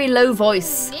very, very low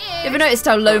voice. You ever noticed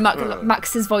how low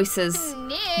Max's voice is?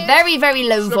 Very, very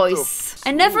low voice.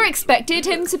 I never expected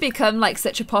him to become like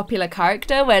such a popular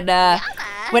character when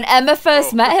Emma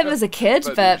first met him as a kid,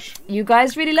 but you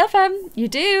guys really love him. You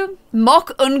do.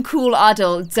 Mock uncool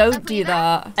adult. Don't do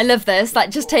that. I love this, like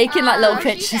just taking like little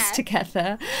pictures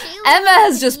together. Emma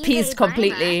has just peaced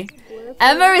completely.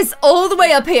 Emma is all the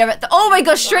way up here at the... Oh my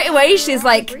gosh, straight away she's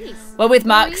like, well, with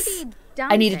Max,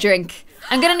 I need a drink.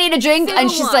 I'm gonna need a drink.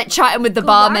 And she's like chatting with the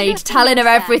barmaid, telling her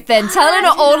everything, telling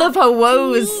her all of her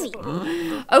woes.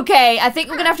 Okay, I think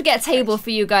we're gonna have to get a table for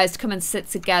you guys to come and sit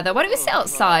together. Why don't we sit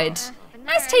outside?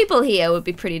 Nice table here would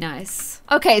be pretty nice.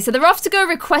 Okay, so they're off to go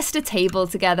request a table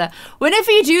together. Whenever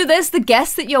you do this, the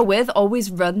guest that you're with always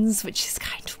runs, which is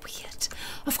kind of weird.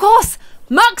 Of course,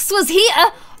 Max was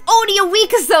here only a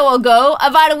week or so ago,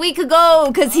 about a week ago,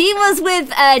 because he was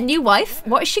with a new wife.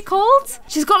 What is she called?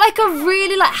 She's got like a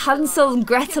really like Hansel and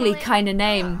Gretel-y kind of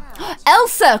name.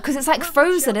 Elsa, because it's like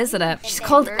Frozen, isn't it? She's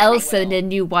called Elsa and a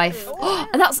new wife.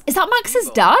 And is that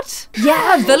Max's dad?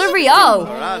 Yeah,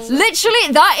 Villarreal.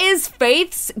 Literally, that is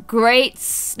Faith's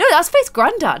no, that's Faith's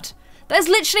granddad. There's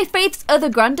literally Faith's other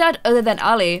granddad other than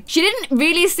Ali. She didn't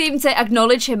really seem to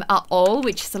acknowledge him at all,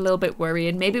 which is a little bit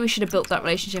worrying. Maybe we should have built that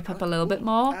relationship up a little bit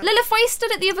more. Lilith, why are you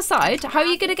stood at the other side? How are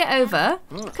you gonna get over?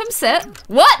 Come sit.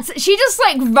 What? She just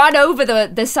like ran over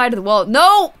the side of the wall.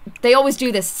 No, they always do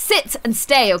this. Sit and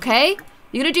stay, okay?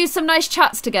 You're gonna do some nice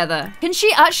chats together. Can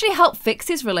she actually help fix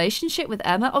his relationship with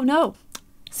Emma? Oh no.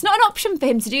 It's not an option for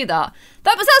him to do that.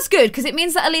 That's good, because it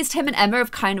means that at least him and Emma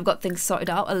have kind of got things sorted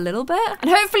out a little bit. And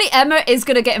hopefully Emma is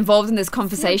going to get involved in this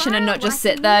conversation and not just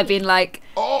sit there being like,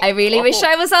 I really wish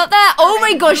I was out there. Oh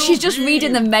my gosh, she's just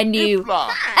reading the menu.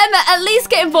 Emma, at least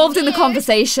get involved in the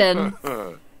conversation.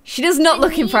 She does not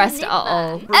look impressed at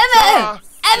all.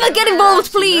 Emma, get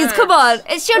involved, please. Come on.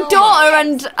 It's your daughter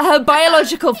and her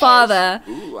biological father.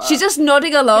 She's just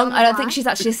nodding along. I don't think she's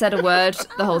actually said a word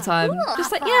the whole time.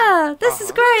 Just like, yeah, this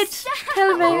is great.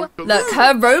 Tell me. Look,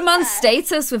 her romance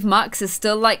status with Max is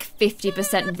still like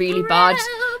 50% really bad.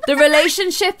 The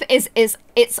relationship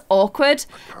it's awkward.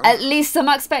 At least some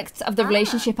aspects of the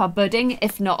relationship are budding,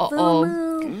 if not at all.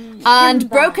 And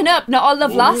broken up, not all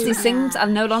love lasts. These things are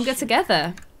no longer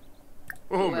together.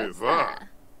 Oh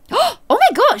my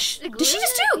gosh! Did she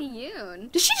just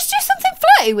do something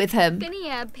flirty with him?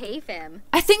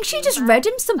 I think she just read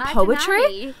him some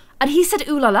poetry and he said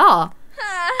ooh la la.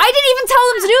 I didn't even tell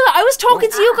them to do that. I was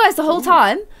talking to you guys the whole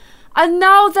time and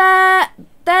now their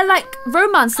like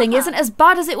romance thing isn't as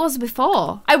bad as it was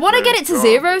before. I want to get it to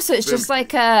 0 so it's just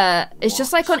like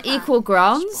on equal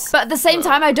grounds. But at the same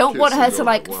time I don't want her to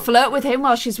like flirt with him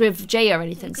while she's with Jay or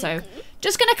anything, so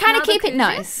just gonna kind of keep it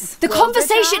nice. The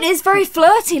conversation is very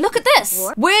flirty. Look at this.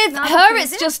 With her,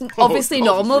 it's just obviously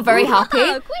normal, very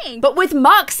happy. But with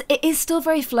Max, it is still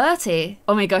very flirty.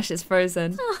 Oh my gosh, it's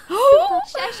frozen.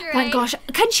 Thank gosh.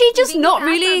 Can she just not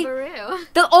really...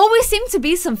 There'll always seem to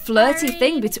be some flirty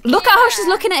thing between... Look at how she's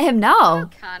looking at him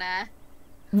now.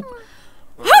 How did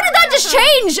that just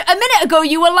change? A minute ago,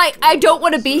 you were like, I don't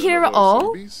want to be here at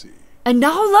all. And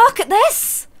now look at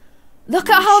this. Look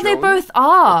at how they both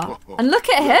are. And look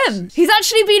at him. He's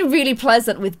actually been really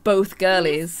pleasant with both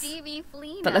girlies.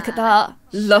 But look at that.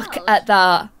 Look at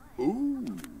that.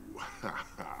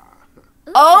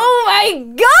 Oh my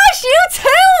gosh, you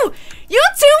two! You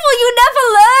two, will you never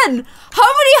learn? How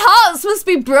many hearts must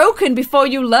be broken before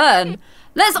you learn?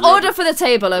 Let's order for the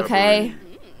table, okay?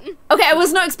 Okay, I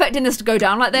was not expecting this to go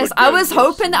down like this. I was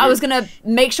hoping that I was gonna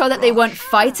make sure that they weren't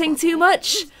fighting too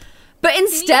much. But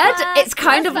instead, it's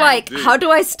kind of like, how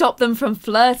do I stop them from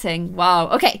flirting? Wow.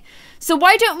 Okay, so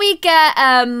why don't we get,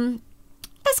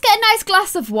 let's get a nice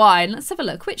glass of wine. Let's have a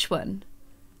look. Which one?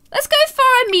 Let's go for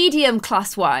a medium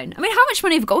class wine. I mean, how much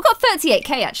money have we got? We've got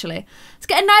 38k, actually. Let's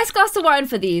get a nice glass of wine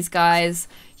for these guys.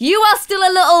 You are still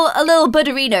a little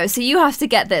butterino, so you have to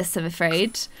get this, I'm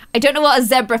afraid. I don't know what a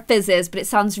zebra fizz is, but it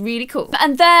sounds really cool.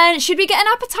 And then, should we get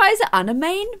an appetizer and a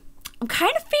main? I'm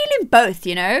kind of feeling both,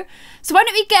 you know? So why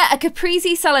don't we get a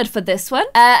caprese salad for this one,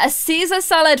 a Caesar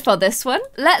salad for this one.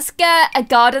 Let's get a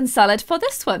garden salad for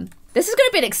this one. This is going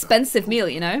to be an expensive meal,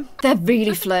 you know? They're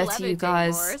really flirty, you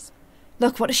guys.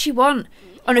 Look, what does she want?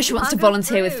 Oh no, she wants to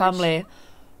volunteer with family.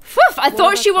 Phew, I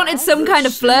thought she wanted some kind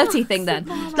of flirty thing then.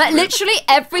 Like literally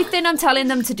everything I'm telling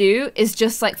them to do is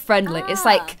just like friendly. It's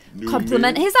like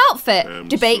compliment his outfit,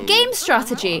 debate game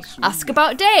strategy, ask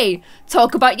about day,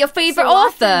 talk about your favorite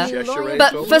author.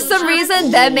 But for some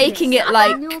reason they're making it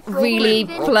like really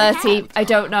flirty. I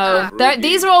don't know.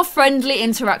 These are all friendly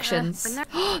interactions.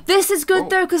 This is good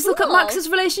though, because look at Max's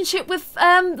relationship with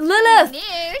Lilith.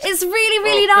 It's really,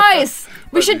 really nice.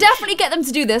 We should definitely get them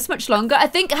to do this much longer. I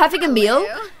think having a meal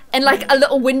in like a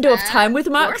little window of time with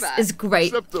Max is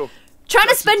great. Trying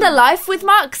to spend a life with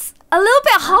Max, a little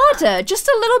bit harder. Just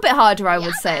a little bit harder, I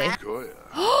would say.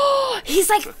 He's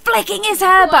like flicking his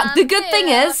hair back. The good thing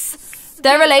is,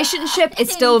 their relationship is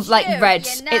still like red.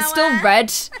 It's still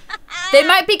red. They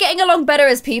might be getting along better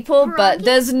as people, but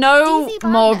there's no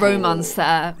more romance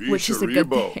there, which is a good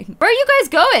thing. Where are you guys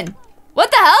going? What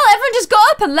the hell? Everyone just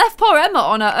got up and left poor Emma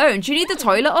on her own. Do you need the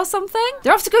toilet or something?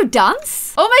 They're off to go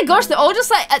dance? Oh my gosh, they're all just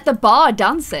like at the bar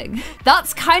dancing.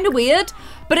 That's kind of weird,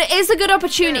 but it is a good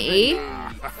opportunity.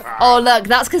 Oh look,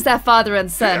 that's because they're father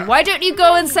and son. Why don't you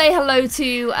go and say hello to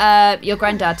your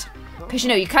granddad? Because you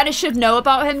know, you kind of should know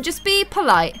about him. Just be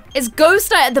polite. It's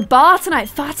ghost night at the bar tonight.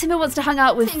 Fatima wants to hang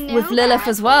out with Lilith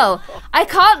as well. I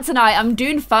can't tonight. I'm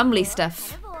doing family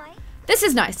stuff. This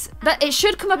is nice. That it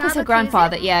should come up as her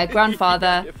grandfather. Yeah,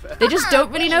 grandfather. They just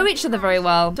don't really know each other very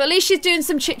well. So at least she's doing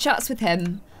some chit-chats with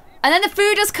him. And then the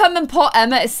food has come and poor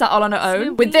Emma is sat all on her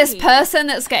own with this person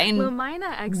that's getting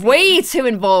way too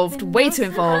involved. Way too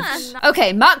involved.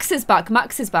 Okay, Max is back.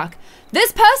 Max is back.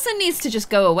 This person needs to just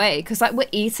go away because like we're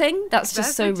eating. That's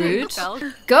just so rude.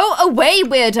 Go away,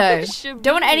 weirdo.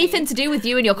 Don't want anything to do with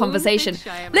you and your conversation.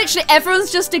 Literally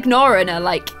everyone's just ignoring her,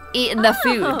 like eating their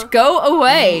food. Go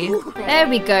away. There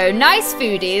we go. Nice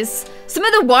foodies. Some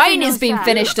of the wine is being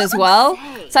finished as well.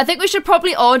 So I think we should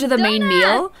probably order the main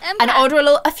meal and order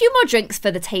a few more drinks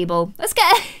for the table. Let's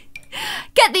get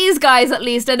Get these guys at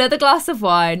least another glass of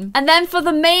wine. And then for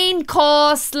the main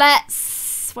course,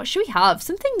 what should we have?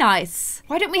 Something nice.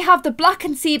 Why don't we have the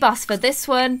blackened sea bass for this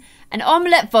one, an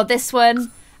omelette for this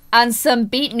one, and some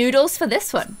beet noodles for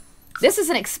this one. This is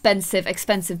an expensive,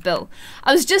 expensive bill.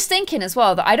 I was just thinking as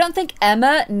well that I don't think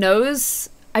Emma knows...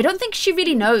 I don't think she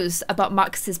really knows about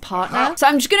Max's partner. So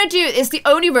I'm just going to do... It's the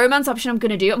only romance option I'm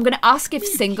going to do. I'm going to ask if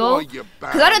single.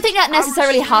 Because I don't think that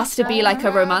necessarily has to be like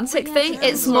a romantic thing.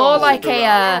 It's more like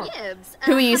a...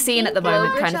 who are you seeing at the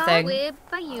moment kind of thing.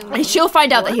 And she'll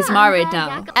find out that he's married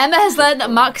now. Emma has learned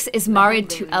that Max is married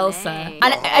to Elsa.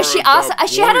 And as she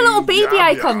had a little baby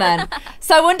icon then.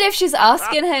 So I wonder if she's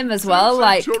asking him as well,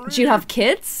 like, do you have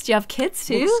kids? Do you have kids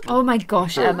too? Oh my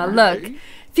gosh, Emma, look.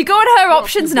 If you go on her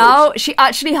options now, she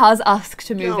actually has asked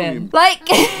to move in. Like,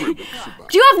 do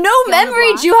you have no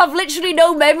memory? Do you have literally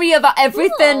no memory about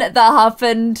everything that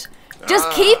happened? Just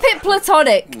keep it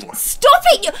platonic. Stop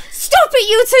it,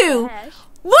 you two!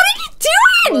 What are you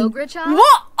doing?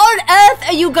 What on earth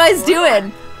are you guys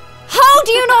doing? How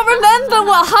do you not remember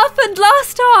what happened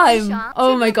last time?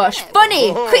 Oh my gosh,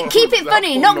 funny. Quick, keep it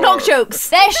funny. Knock knock jokes.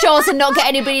 They're sure to not get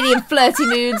anybody in flirty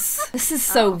moods. This is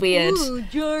so weird.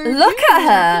 Look at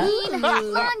her.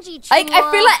 I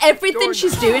feel like everything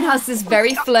she's doing has this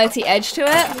very flirty edge to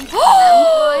it.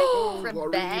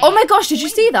 Oh my gosh, did you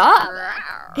see that?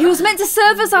 He was meant to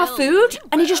serve us our food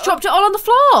and he just dropped it all on the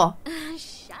floor.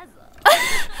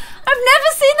 I've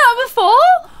never seen that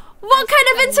before. What kind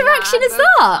of interaction is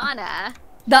that?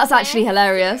 That's actually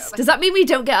hilarious. Does that mean we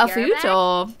don't get our food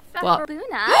or what?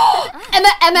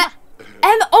 Emma.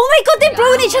 Oh my god, they're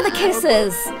blowing each other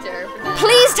kisses.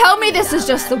 Please tell me this is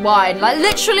just the wine. Like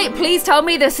literally, please tell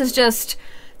me this is just,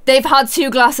 they've had 2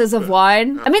 glasses of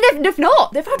wine. I mean, they've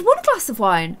not. They've had 1 glass of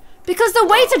wine. Because the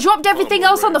waiter dropped everything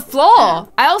else on the floor.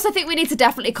 I also think we need to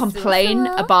definitely complain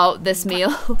about this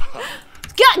meal.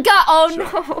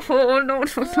 Oh no.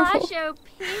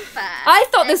 I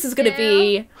thought this was going to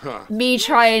be me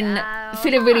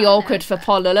feeling really awkward for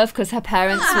poor Lilith because her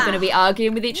parents were going to be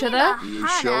arguing with each other.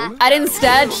 And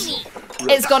instead,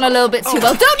 it's gone a little bit too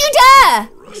well. Don't you dare!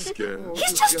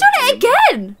 He's just done it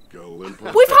again!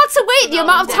 We've had to wait the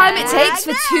amount of time it takes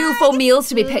for 2 full meals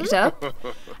to be picked up.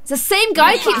 The same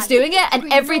guy keeps doing it,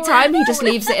 and every time he just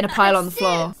leaves it in a pile on the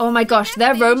floor. Oh my gosh,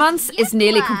 their romance is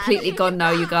nearly completely gone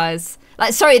now, you guys.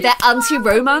 Like, sorry, their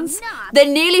anti-romance. They're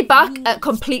nearly back at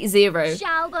complete 0.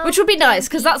 Which would be nice,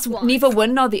 because that's neither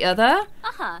one nor the other.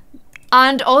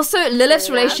 And also,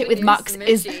 Lilith's relationship with Max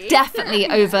is definitely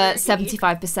over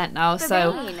 75% now.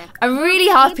 So, I'm really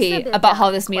happy about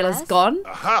how this meal has gone.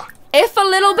 If a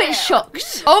little bit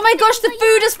shocked. Oh my gosh, the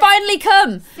food has finally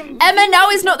come. Emma, now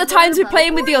is not the time to be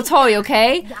playing with your toy,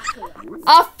 okay?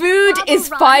 Our food is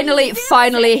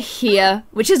finally here,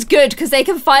 which is good because they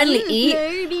can finally eat.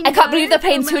 I can't believe they're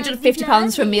paying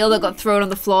 £250 for a meal that got thrown on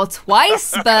the floor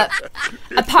twice, but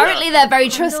apparently they're very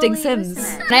trusting Sims.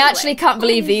 And I actually can't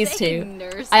believe these two.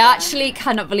 I actually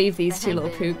cannot believe these 2 little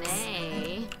pooks.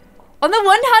 On the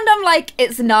one hand, I'm like,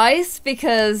 it's nice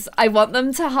because I want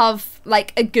them to have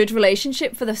like a good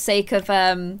relationship for the sake of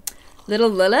little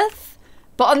Lilith.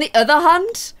 But on the other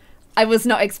hand, I was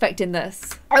not expecting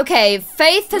this. Okay,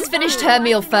 Faith has finished her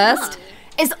meal first.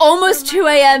 It's almost 2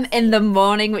 AM in the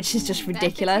morning, which is just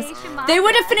ridiculous. They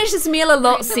would have finished this meal a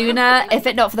lot sooner if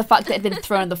it not for the fact that it had been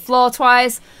thrown on the floor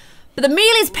twice. But the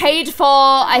meal is paid for.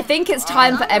 I think it's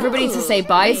time for everybody to say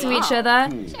bye to each other.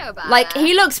 Like,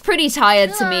 he looks pretty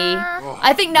tired to me.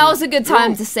 I think now is a good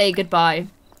time to say goodbye.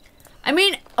 I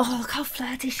mean, oh, look how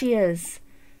flirty she is.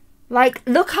 Like,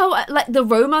 look how, like, the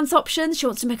romance options. She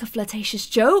wants to make a flirtatious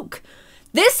joke.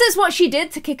 This is what she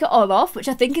did to kick it all off, which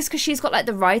I think is because she's got, like,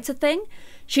 the writer thing.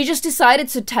 She just decided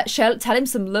to tell him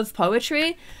some love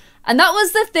poetry. And that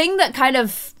was the thing that kind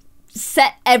of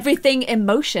set everything in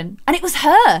motion. And it was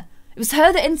her. It was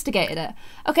her that instigated it.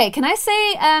 Okay, can I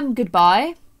say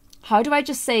goodbye? How do I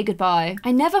just say goodbye?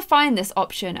 I never find this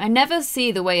option. I never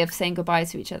see the way of saying goodbye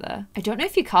to each other. I don't know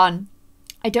if you can.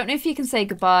 I don't know if you can say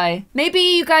goodbye. Maybe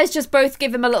you guys just both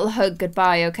give him a little hug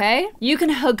goodbye, okay? You can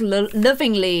hug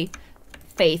lovingly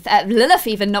Faith. Lilith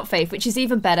even, not Faith, which is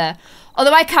even better.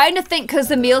 Although I kind of think because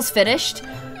the meal's finished,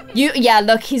 yeah,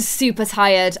 look, he's super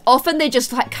tired. Often they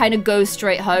just like kind of go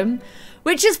straight home.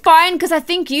 Which is fine, because I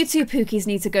think you 2 Pookies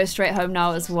need to go straight home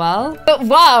now as well. But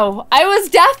wow, I was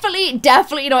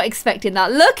definitely not expecting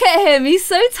that. Look at him, he's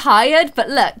so tired.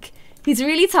 But look, he's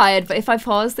really tired. But if I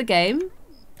pause the game.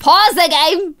 Pause the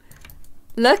game!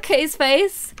 Look at his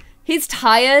face. He's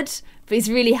tired, but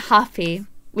he's really happy.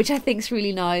 Which I think is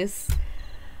really nice.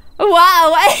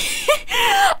 Wow,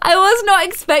 I was not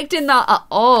expecting that at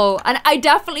all. And I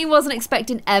definitely wasn't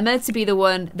expecting Emma to be the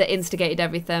one that instigated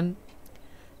everything.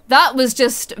 That was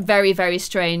just very, very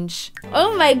strange.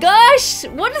 Oh my gosh,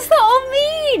 what does that all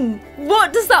mean?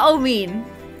 What does that all mean?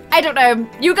 I don't know.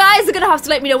 You guys are gonna have to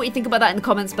let me know what you think about that in the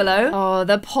comments below. Oh,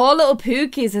 the poor little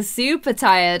Pookies are super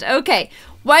tired. Okay,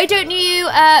 why don't you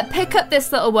pick up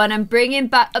this little one and bring him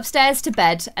back upstairs to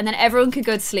bed, and then everyone can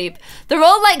go to sleep. They're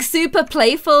all like super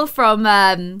playful from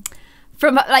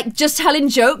like just telling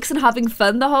jokes and having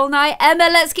fun the whole night. Emma,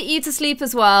 let's get you to sleep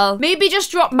as well. Maybe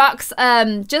just drop Max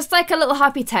just like a little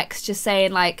happy text, just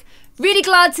saying like, really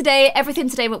glad today, everything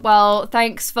today went well.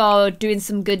 Thanks for doing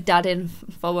some good dadding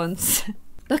for once.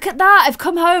 Look at that, I've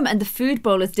come home and the food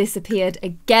bowl has disappeared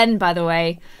again, by the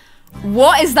way.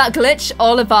 What is that glitch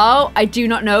all about? I do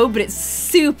not know, but it's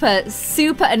super,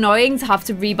 super annoying to have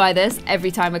to rebuy this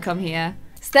every time I come here.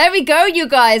 So there we go, you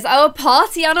guys. Our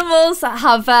party animals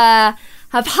have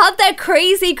had their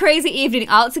crazy, crazy evening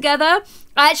out together.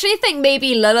 I actually think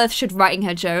maybe Lilith should write in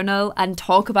her journal and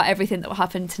talk about everything that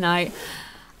happened tonight.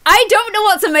 I don't know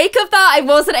what to make of that. I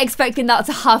wasn't expecting that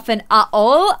to happen at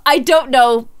all. I don't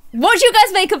know. What do you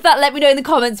guys make of that? Let me know in the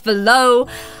comments below.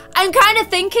 I'm kind of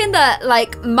thinking that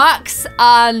like Max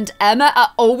and Emma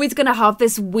are always going to have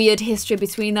this weird history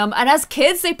between them. And as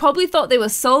kids, they probably thought they were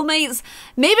soulmates.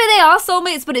 Maybe they are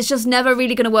soulmates, but it's just never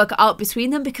really going to work out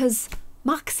between them because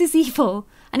Max is evil.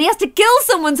 And he has to kill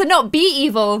someone to not be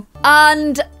evil.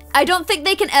 And I don't think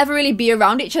they can ever really be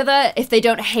around each other if they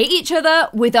don't hate each other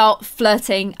without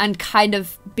flirting and kind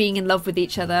of being in love with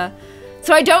each other.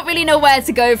 So I don't really know where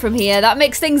to go from here. That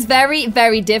makes things very,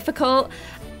 very difficult.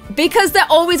 Because they're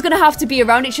always going to have to be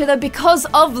around each other because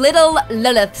of little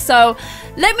Lilith. So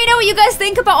let me know what you guys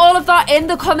think about all of that in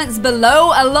the comments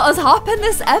below. A lot has happened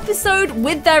this episode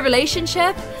with their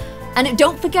relationship. And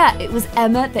don't forget, it was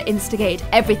Emma that instigated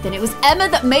everything. It was Emma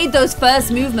that made those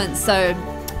first movements. So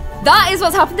that is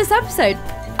what's happened this episode.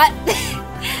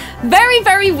 Very,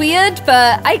 very weird,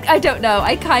 but I don't know.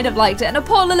 I kind of liked it. And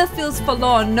poor Lilith feels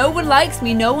forlorn. No one likes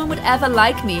me. No one would ever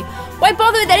like me. Why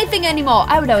bother with anything anymore?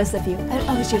 I would always love you. I would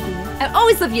always love you. I would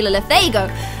always love you, Lilith. There you go.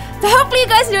 So hopefully you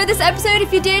guys enjoyed this episode.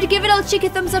 If you did, give it a cheeky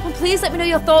thumbs up and please let me know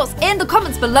your thoughts in the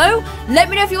comments below. Let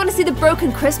me know if you want to see the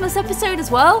Broken Christmas episode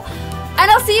as well. And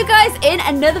I'll see you guys in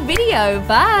another video.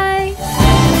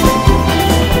 Bye.